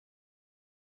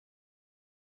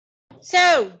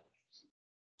So,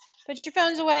 put your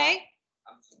phones away.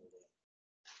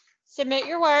 Submit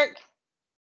your work.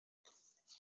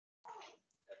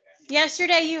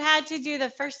 Yesterday, you had to do the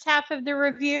first half of the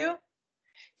review.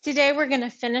 Today, we're going to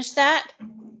finish that.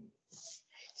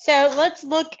 So let's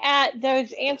look at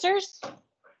those answers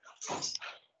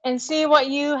and see what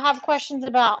you have questions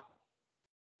about.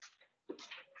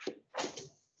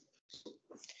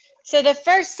 So the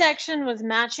first section was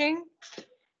matching.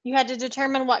 You had to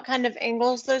determine what kind of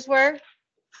angles those were.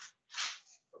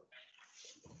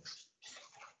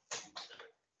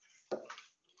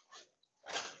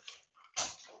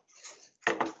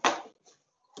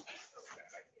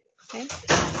 Okay.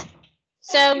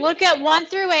 So look at 1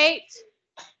 through 8.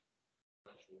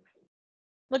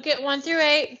 Look at 1 through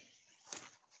 8.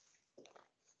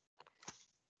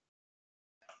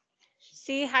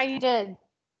 See how you did.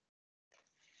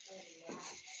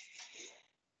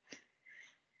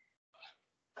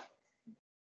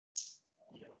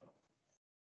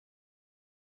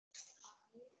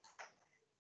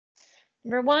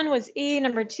 Number 1 was E,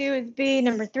 number 2 is B,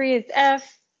 number 3 is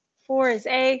F, 4 is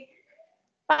A,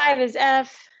 5 is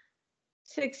F,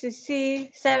 6 is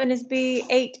C, 7 is B,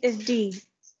 8 is D.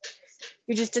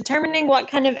 You're just determining what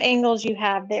kind of angles you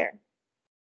have there.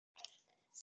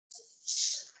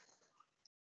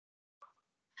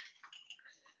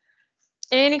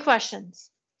 Any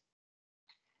questions?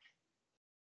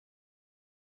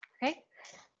 Okay.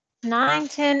 9,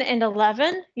 10, and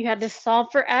 11, you had to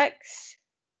solve for X.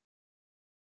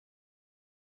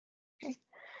 Okay.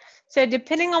 So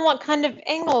depending on what kind of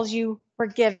angles you were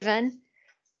given,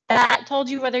 that told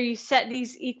you whether you set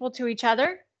these equal to each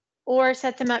other or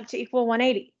set them up to equal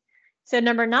 180. So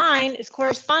number 9 is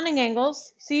corresponding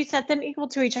angles, so you set them equal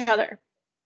to each other.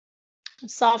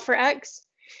 Solve for X,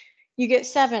 you get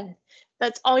 7.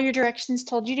 That's all your directions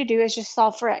told you to do, is just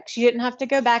solve for X. You didn't have to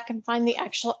go back and find the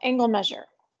actual angle measure.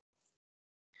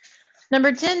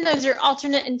 Number 10, those are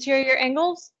alternate interior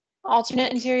angles.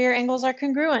 Alternate interior angles are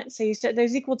congruent, so you set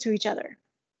those equal to each other.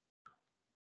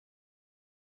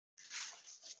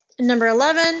 And number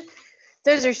 11,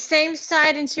 those are same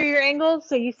side interior angles,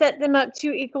 so you set them up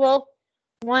to equal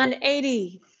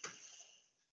 180.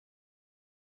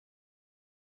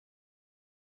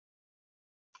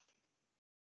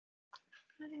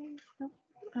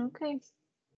 Okay.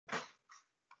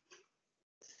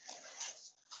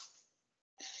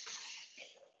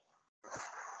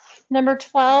 Number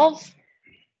 12,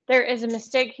 there is a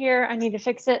mistake here. I need to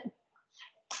fix it.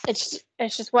 It's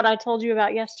just what I told you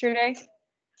about yesterday.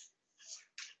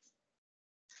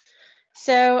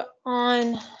 So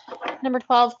on number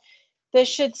 12, this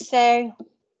should say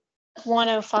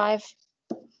 105.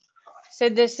 So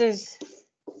this is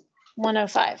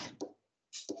 105.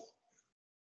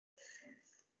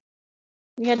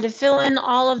 You had to fill in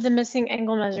all of the missing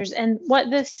angle measures. And what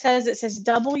this says, it says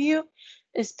W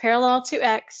is parallel to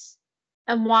X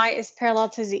and Y is parallel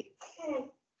to Z.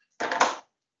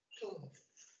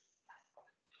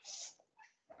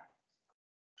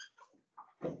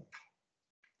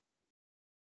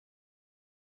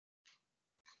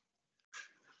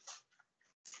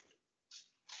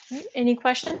 Right, any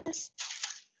questions?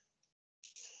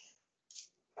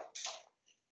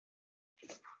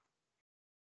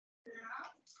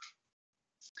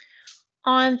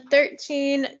 On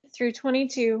 13 through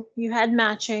 22, you had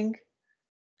matching.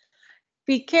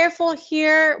 Be careful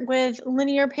here with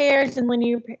linear pairs and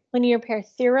linear pair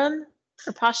theorem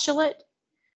or postulate.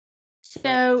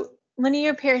 So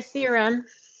linear pair theorem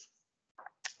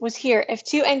was here. If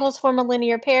two angles form a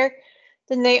linear pair,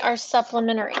 then they are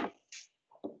supplementary.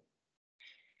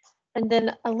 And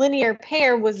then a linear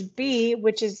pair was B,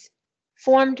 which is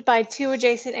formed by two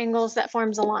adjacent angles that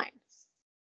forms a line.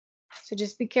 So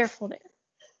just be careful there.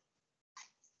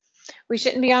 We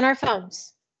shouldn't be on our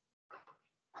phones.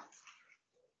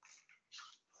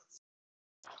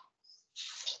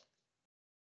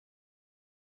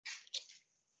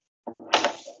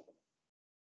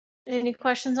 Any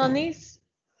questions on these?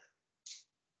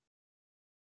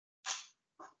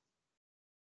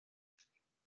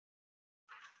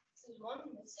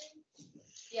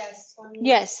 Yes.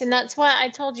 Yes, and that's what I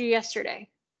told you yesterday.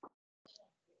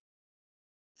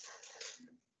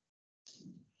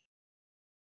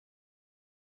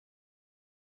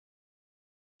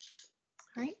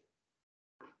 All right.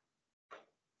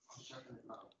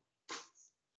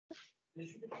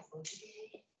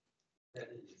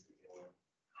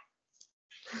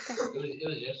 Okay. It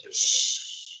was yesterday.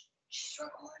 Shh, she's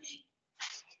recording.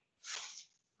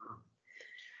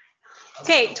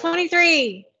 Okay,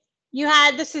 23. You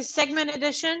had, this is segment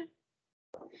addition.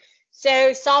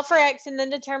 So solve for X and then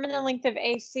determine the length of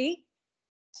AC.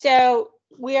 So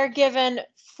we are given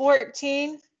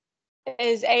 14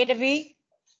 is A to B,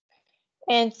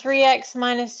 and 3x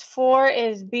minus 4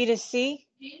 is B to C.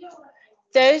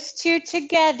 Those two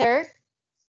together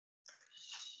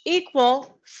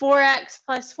equal 4x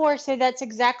plus 4, so that's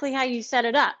exactly how you set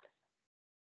it up.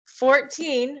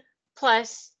 14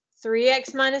 plus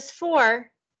 3x minus 4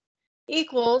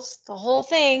 equals the whole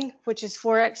thing, which is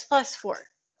 4x plus 4.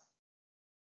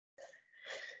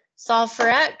 Solve for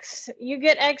x, you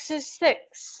get x is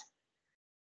 6.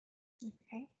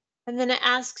 Okay. And then it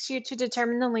asks you to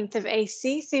determine the length of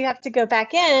AC, so you have to go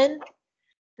back in and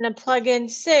then plug in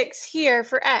 6 here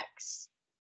for x.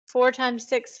 4 times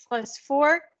 6 plus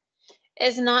 4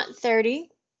 is not 30.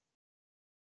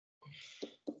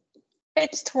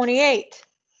 It's 28.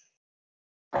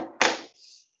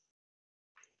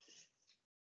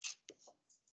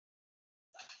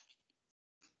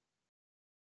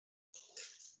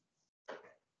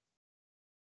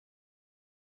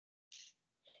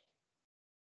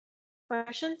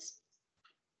 Questions?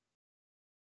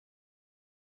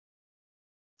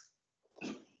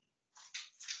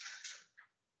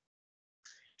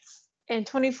 And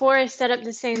 24 is set up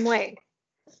the same way.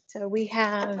 So we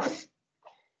have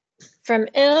from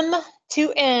M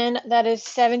to N, that is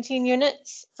 17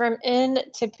 units. From N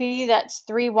to P, that's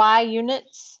 3Y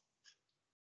units.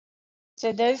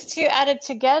 So those two added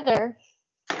together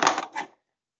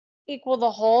equal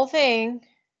the whole thing,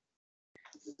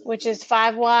 which is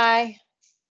 5Y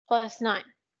plus 9.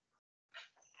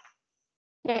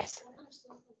 Yes.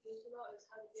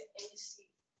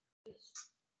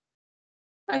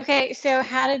 Okay, so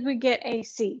how did we get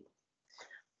AC?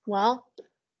 Well,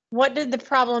 what did the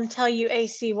problem tell you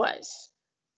AC was?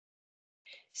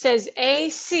 It says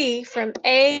AC from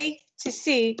A to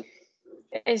C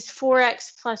is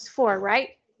 4x plus 4, right?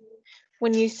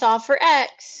 When you solve for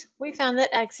x, we found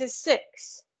that x is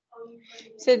 6.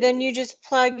 So then you just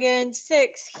plug in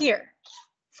 6 here.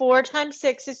 4 times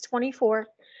 6 is 24.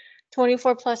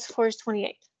 24 plus 4 is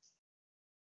 28.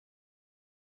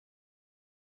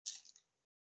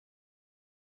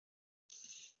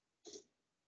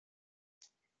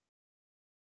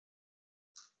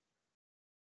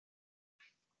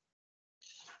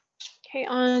 Okay,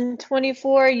 on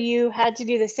 24, you had to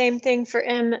do the same thing for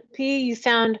MP. You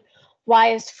found y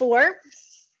is 4.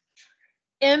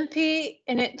 MP,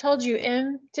 and it told you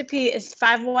M to P is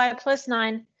 5y plus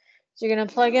 9. So you're going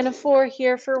to plug in a 4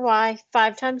 here for y.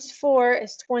 5 times 4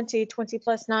 is 20. 20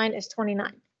 plus 9 is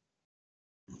 29.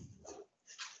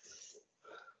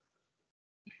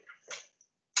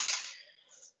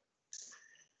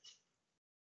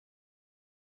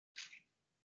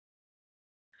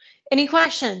 Any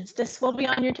questions? This will be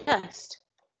on your test.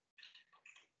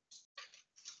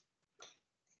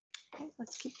 Okay,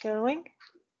 let's keep going.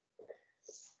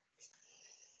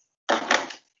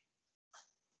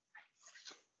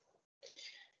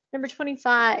 Number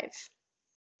 25.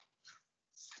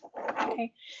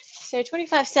 Okay, so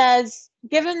 25 says,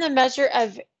 given the measure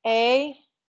of A,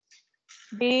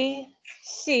 B,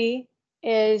 C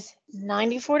is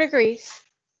 94 degrees,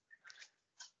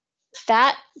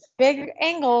 that big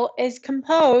angle is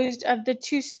composed of the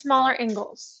two smaller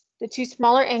angles. The two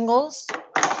smaller angles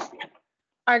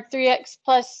are 3x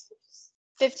plus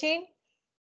 15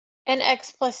 and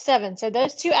x plus 7. So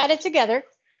those two added together,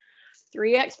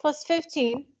 3x plus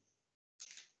 15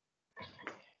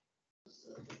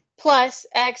 plus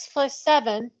x plus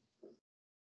 7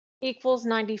 equals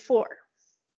 94.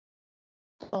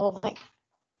 The whole thing.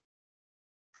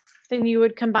 Then you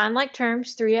would combine like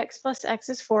terms. 3x plus x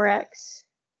is 4x.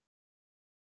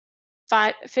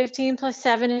 15 plus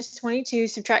 7 is 22.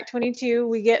 Subtract 22,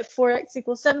 we get 4x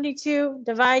equals 72.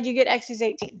 Divide, you get x is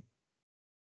 18.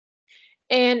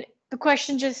 And the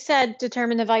question just said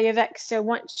determine the value of x. So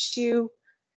once you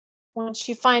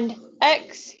find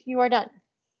x, you are done.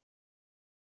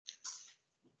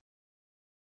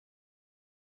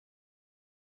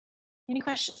 Any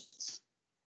questions?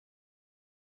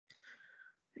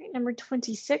 All right, number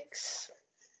 26.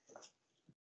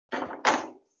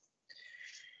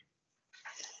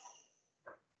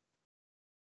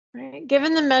 Right.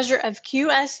 Given the measure of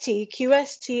QST,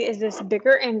 QST is this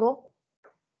bigger angle.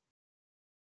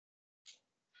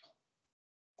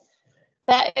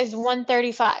 That is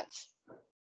 135.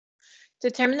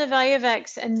 Determine the value of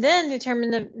x and then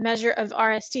determine the measure of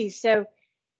RST. So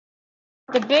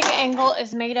the big angle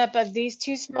is made up of these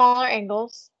two smaller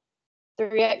angles,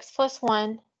 3x plus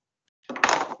 1,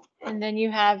 and then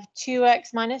you have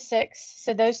 2x minus 6.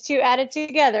 So those two added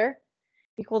together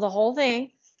equal the whole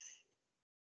thing.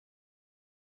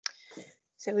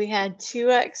 So we had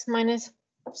 2x minus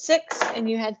 6 and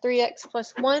you had 3x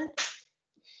plus 1.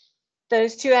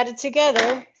 those two added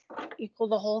together equal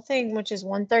the whole thing, which is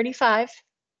 135.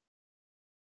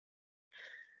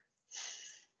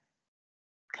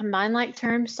 Combine like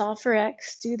terms, solve for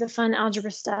x, do the fun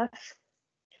algebra stuff.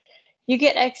 You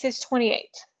get x is 28.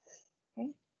 Okay.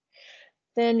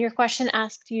 Then your question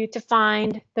asked you to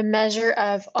find the measure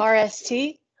of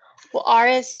RST. Well,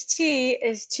 RST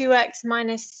is 2x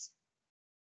minus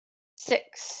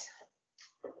 6.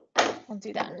 I'll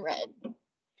do that in red.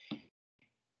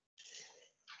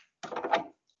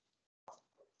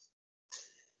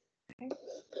 Okay.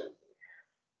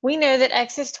 We know that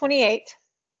x is 28.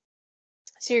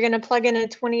 So you're going to plug in a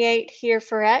 28 here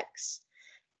for x.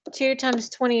 2 times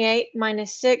 28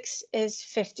 minus 6 is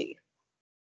 50.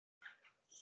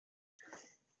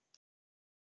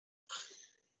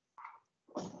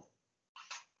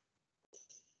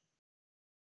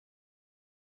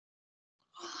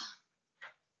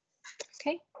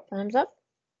 Okay, thumbs up.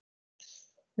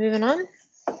 Moving on.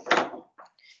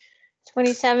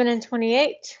 27 and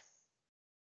 28.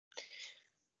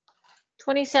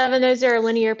 27, those are a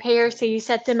linear pair, so you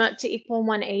set them up to equal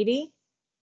 180.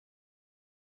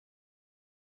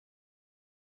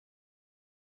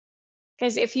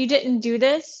 Because if you didn't do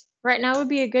this, right now would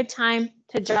be a good time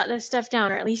to jot this stuff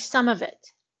down, or at least some of it.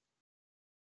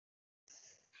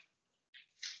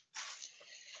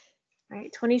 All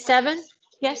right, 27,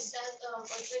 yes?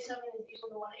 27 is equal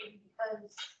to 180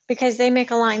 Because they make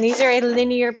a line. These are a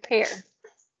linear pair.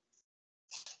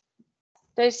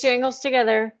 Those two angles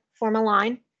together form a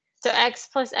line. So x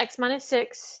plus x minus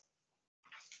 6.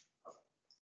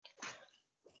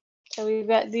 So we've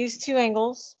got these two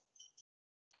angles.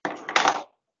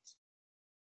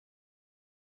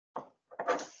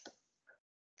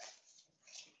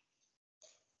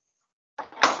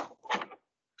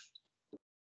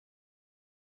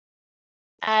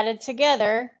 Added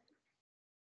together.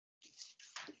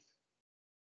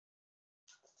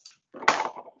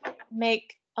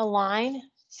 Make a line.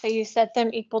 So you set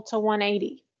them equal to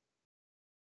 180.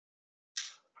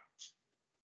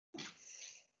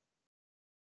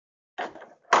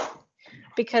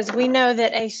 Because we know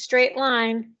that a straight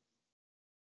line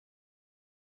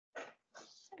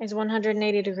is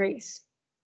 180 degrees.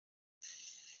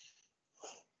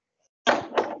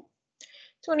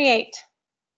 28.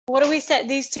 What do we set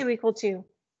these two equal to?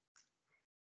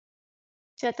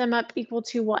 Set them up equal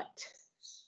to what?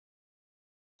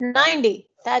 90.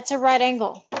 That's a right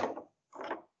angle.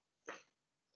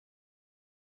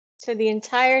 So the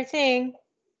entire thing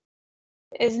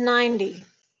is 90.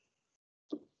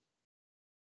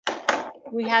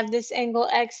 We have this angle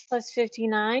x plus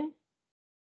 59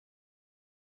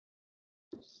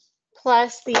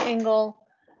 plus the angle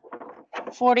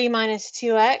 40 minus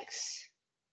 2x.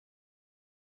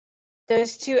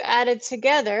 Those two added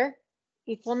together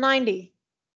equal 90.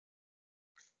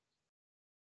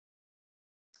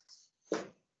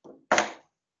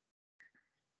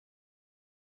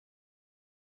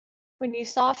 When you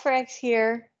solve for x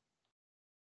here,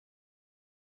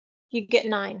 you get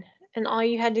 9. And all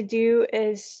you had to do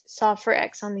is solve for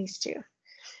x on these two.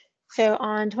 So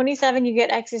on 27, you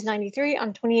get x is 93.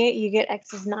 On 28, you get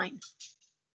x is 9.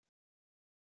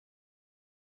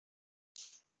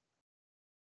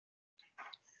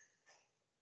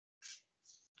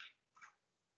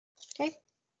 Okay.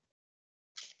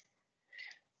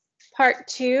 Part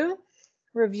 2,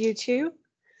 review 2.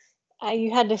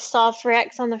 You had to solve for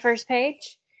x on the first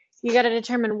page. You got to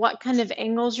determine what kind of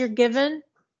angles you're given.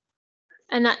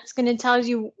 And that's going to tell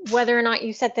you whether or not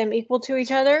you set them equal to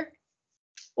each other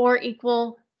or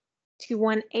equal to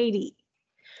 180.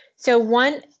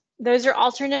 So those are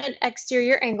alternate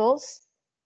exterior angles.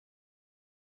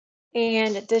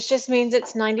 And this just means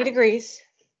it's 90 degrees.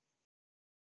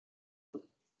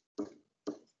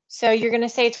 So you're going to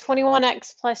say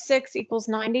 21x plus 6 equals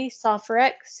 90. Solve for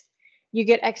x. You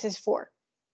get x is 4.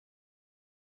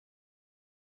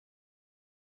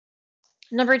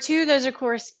 Number 2, those are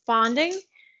corresponding.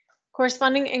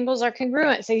 Corresponding angles are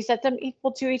congruent, so you set them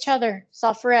equal to each other.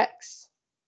 Solve for x.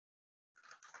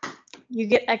 You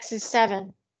get x is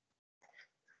 7.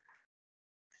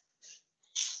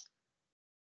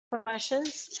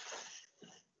 Questions?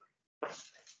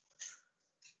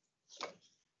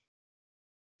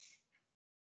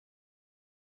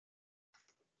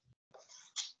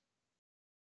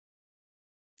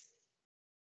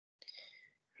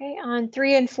 Okay, on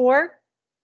 3 and 4.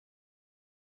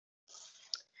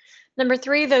 Number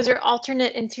 3, those are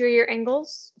alternate interior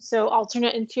angles. So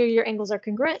alternate interior angles are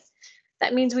congruent.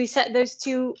 That means we set those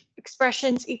two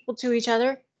expressions equal to each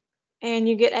other, and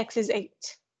you get x is 8.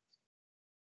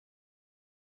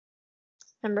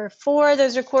 Number 4,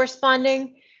 those are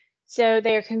corresponding. So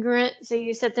they are congruent, so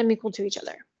you set them equal to each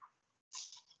other.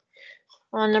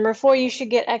 On number 4, you should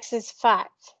get x is 5.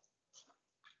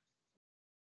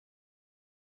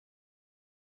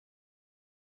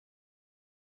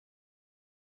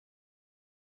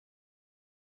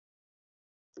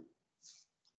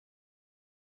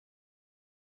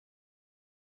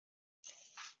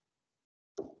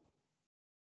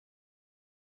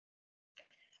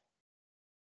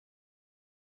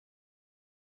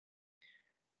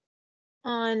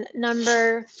 On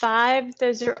number 5,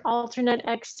 those are alternate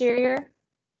exterior.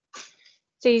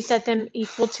 So you set them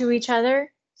equal to each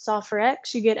other. Solve for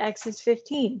x, you get x is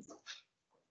 15.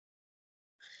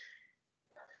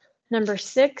 Number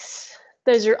 6,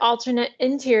 those are alternate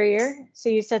interior. So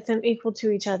you set them equal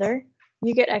to each other.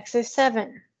 You get x is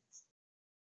 7.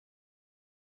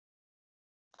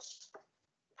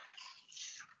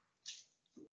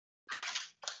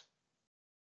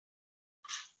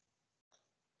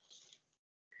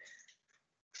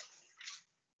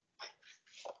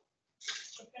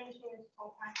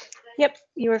 Yep,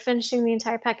 you are finishing the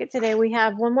entire packet today. We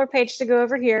have one more page to go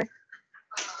over here,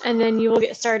 and then you will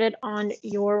get started on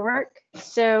your work.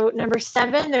 So number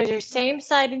 7, those are same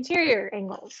side interior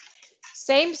angles.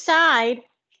 Same side,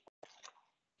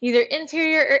 either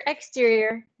interior or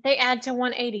exterior, they add to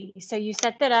 180. So you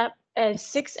set that up as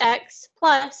 6x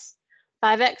plus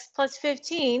 5x plus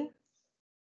 15.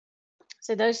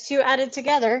 So those two added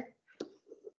together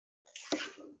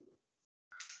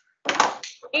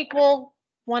equal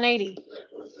 180.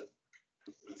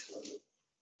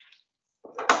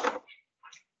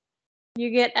 You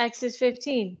get x is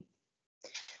 15.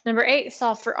 Number 8,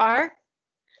 solve for r.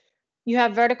 You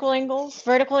have vertical angles.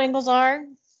 Vertical angles are,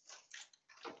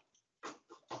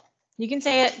 you can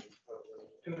say it,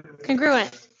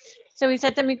 congruent. So we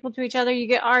set them equal to each other. You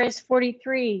get r is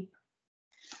 43.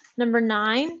 Number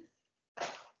 9,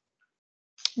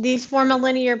 these form a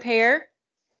linear pair.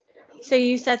 So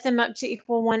you set them up to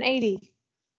equal 180.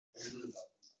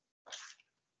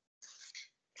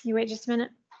 Can you wait just a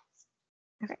minute?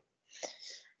 Okay,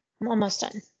 I'm almost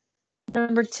done.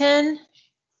 Number 10,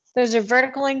 those are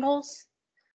vertical angles.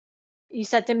 You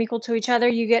set them equal to each other.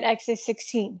 You get x is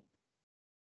 16.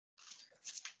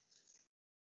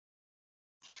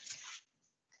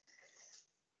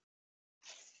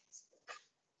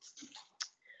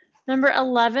 Number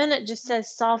 11, it just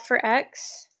says solve for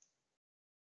x.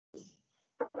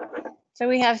 So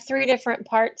we have 3 different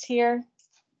parts here.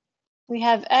 We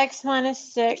have x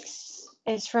minus 6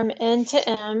 is from n to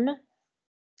m.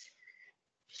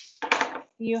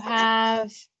 You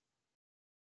have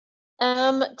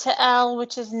m to l,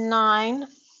 which is 9.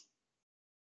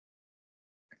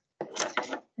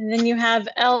 And then you have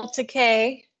l to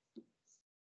k,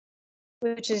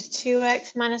 which is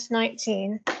 2x minus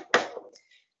 19.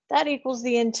 That equals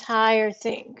the entire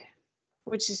thing,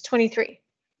 which is 23.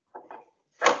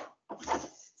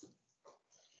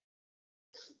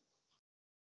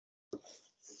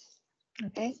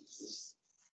 Okay.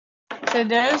 So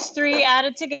those 3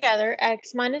 added together,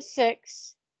 x minus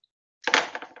 6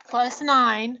 plus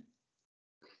 9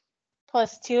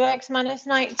 plus 2x minus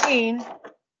 19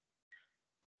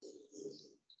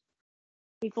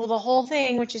 equal the whole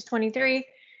thing, which is 23.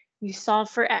 You solve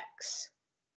for x.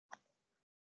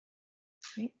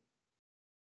 Right?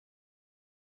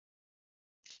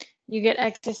 You get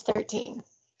x is 13.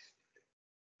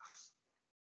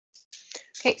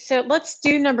 Okay, so let's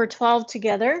do number 12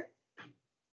 together.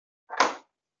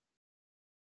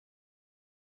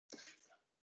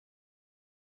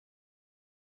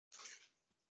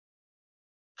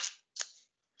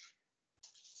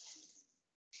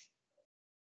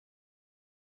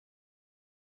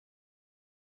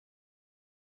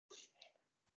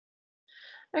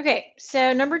 Okay,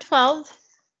 so number 12,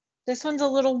 this one's a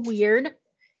little weird.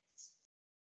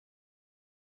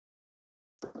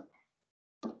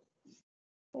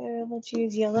 So let's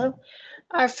use yellow.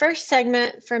 Our first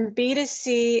segment from B to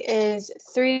C is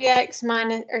 3x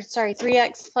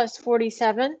plus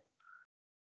 47.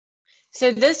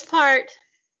 So this part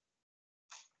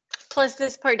plus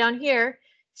this part down here,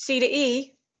 C to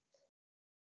E,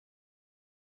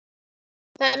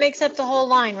 that makes up the whole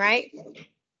line, right?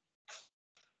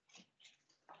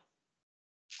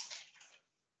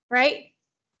 Right?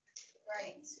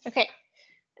 Right. Okay.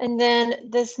 And then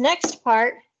this next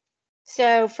part,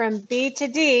 so from B to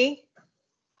D,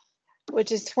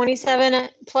 which is 27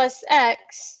 plus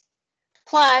X,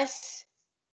 plus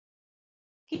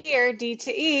here, D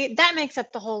to E, that makes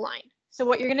up the whole line. So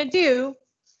what you're going to do,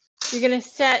 you're going to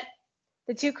set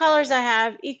the 2 colors I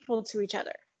have equal to each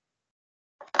other.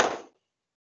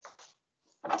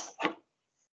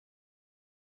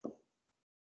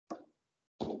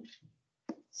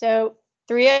 So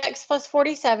 3x plus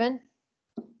 47.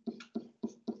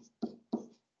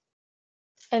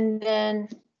 And then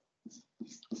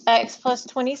x plus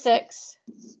 26.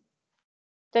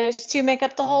 Those two make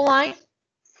up the whole line.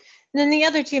 And then the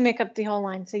other two make up the whole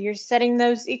line. So you're setting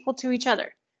those equal to each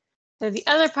other. So the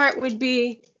other part would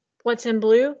be what's in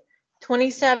blue,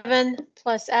 27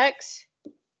 plus x,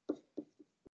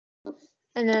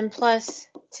 and then plus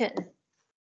 10.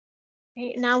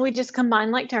 Okay, now we just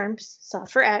combine like terms, solve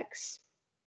for x.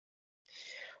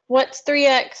 What's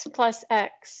 3x plus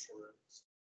x?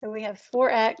 So we have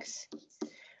 4x.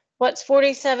 What's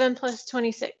 47 plus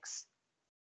 26?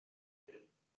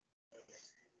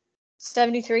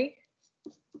 73.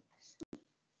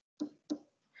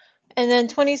 And then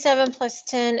 27 plus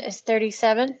 10 is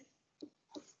 37.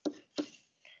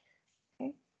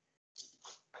 Okay.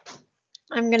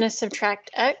 I'm going to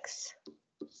subtract x.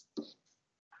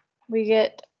 We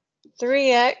get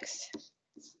 3x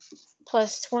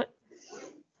plus 20.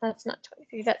 That's not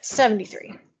 23, that's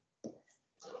 73.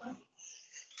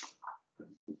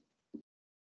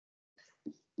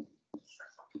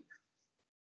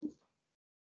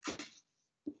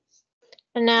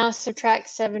 And now subtract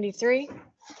 73.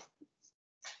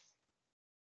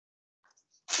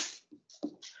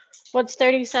 What's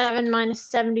 37 minus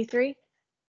 73?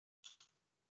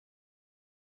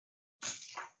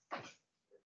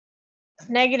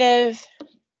 Negative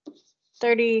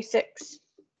 36.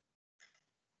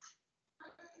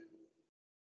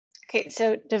 Okay,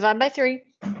 so divide by 3.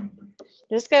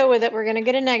 Just go with it. We're going to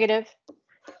get a negative.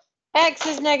 X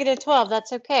is negative 12.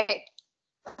 That's okay.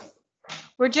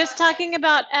 We're just talking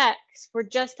about x. We're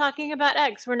just talking about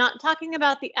x. We're not talking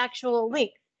about the actual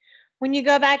length. When you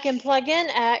go back and plug in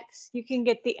x, you can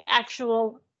get the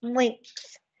actual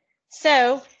length.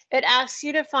 So it asks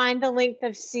you to find the length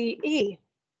of CE.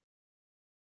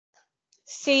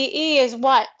 CE is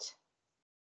what?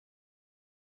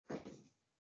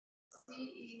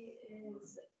 CE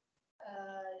is,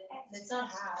 it's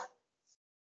not half.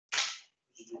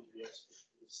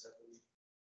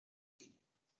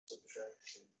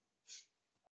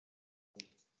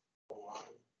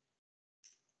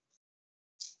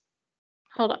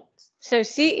 Hold on. So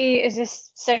CE is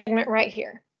this segment right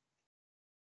here,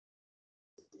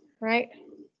 right?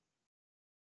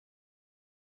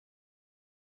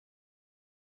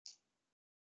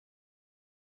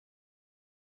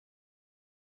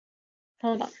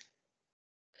 Hold on.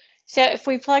 So if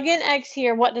we plug in x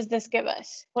here, what does this give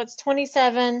us? What's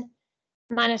 27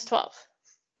 minus 12?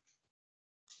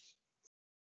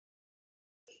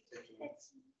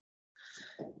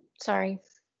 Sorry.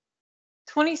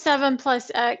 27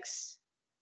 plus x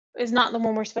is not the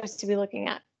one we're supposed to be looking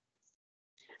at.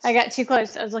 I got too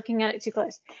close. I was looking at it too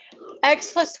close.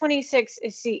 X plus 26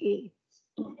 is CE.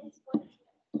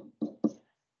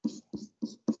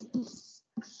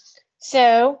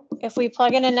 So if we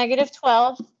plug in a negative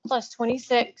 12 plus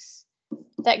 26,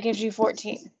 that gives you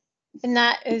 14. And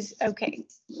that is okay.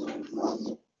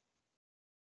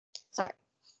 Sorry.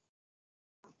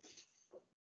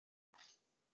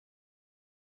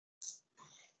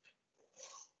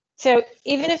 So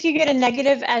even if you get a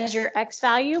negative as your x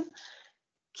value,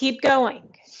 keep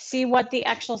going. See what the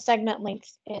actual segment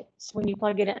length is when you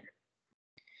plug it in.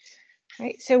 All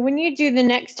right, so when you do the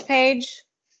next page,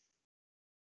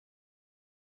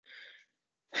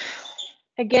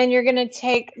 again, you're going to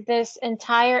take this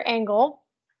entire angle,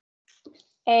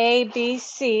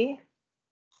 ABC,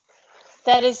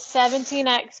 that is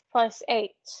 17x plus 8.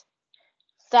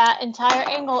 That entire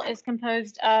angle is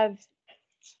composed of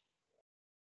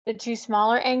the two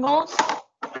smaller angles.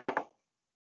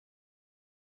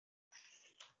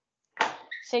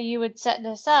 So you would set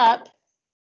this up,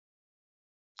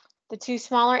 the two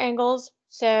smaller angles.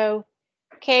 So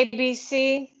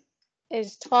KBC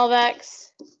is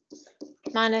 12x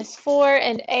minus 4,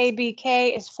 and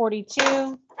ABK is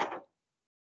 42.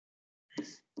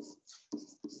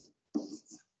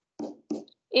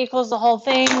 Equals the whole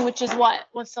thing, which is what?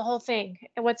 What's the whole thing?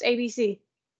 And what's ABC?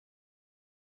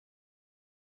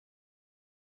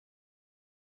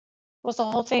 What's the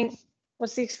whole thing?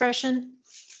 What's the expression?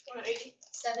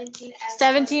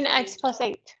 17x plus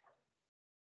 8.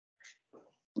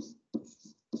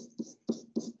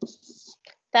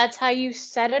 That's how you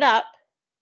set it up.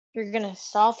 You're going to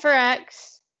solve for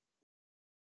x,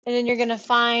 and then you're going to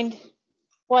find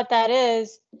what that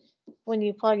is when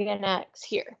you plug in x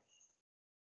here.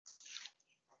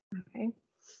 Okay.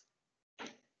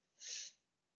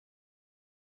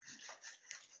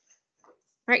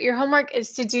 All right, your homework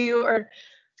is to do, or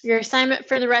your assignment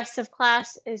for the rest of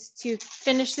class is to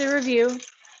finish the review,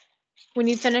 When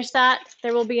you finish that,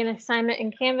 there will be an assignment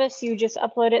in Canvas. You just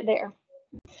upload it there.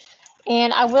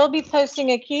 And I will be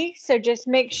posting a key, so just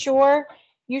make sure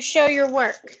you show your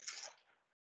work.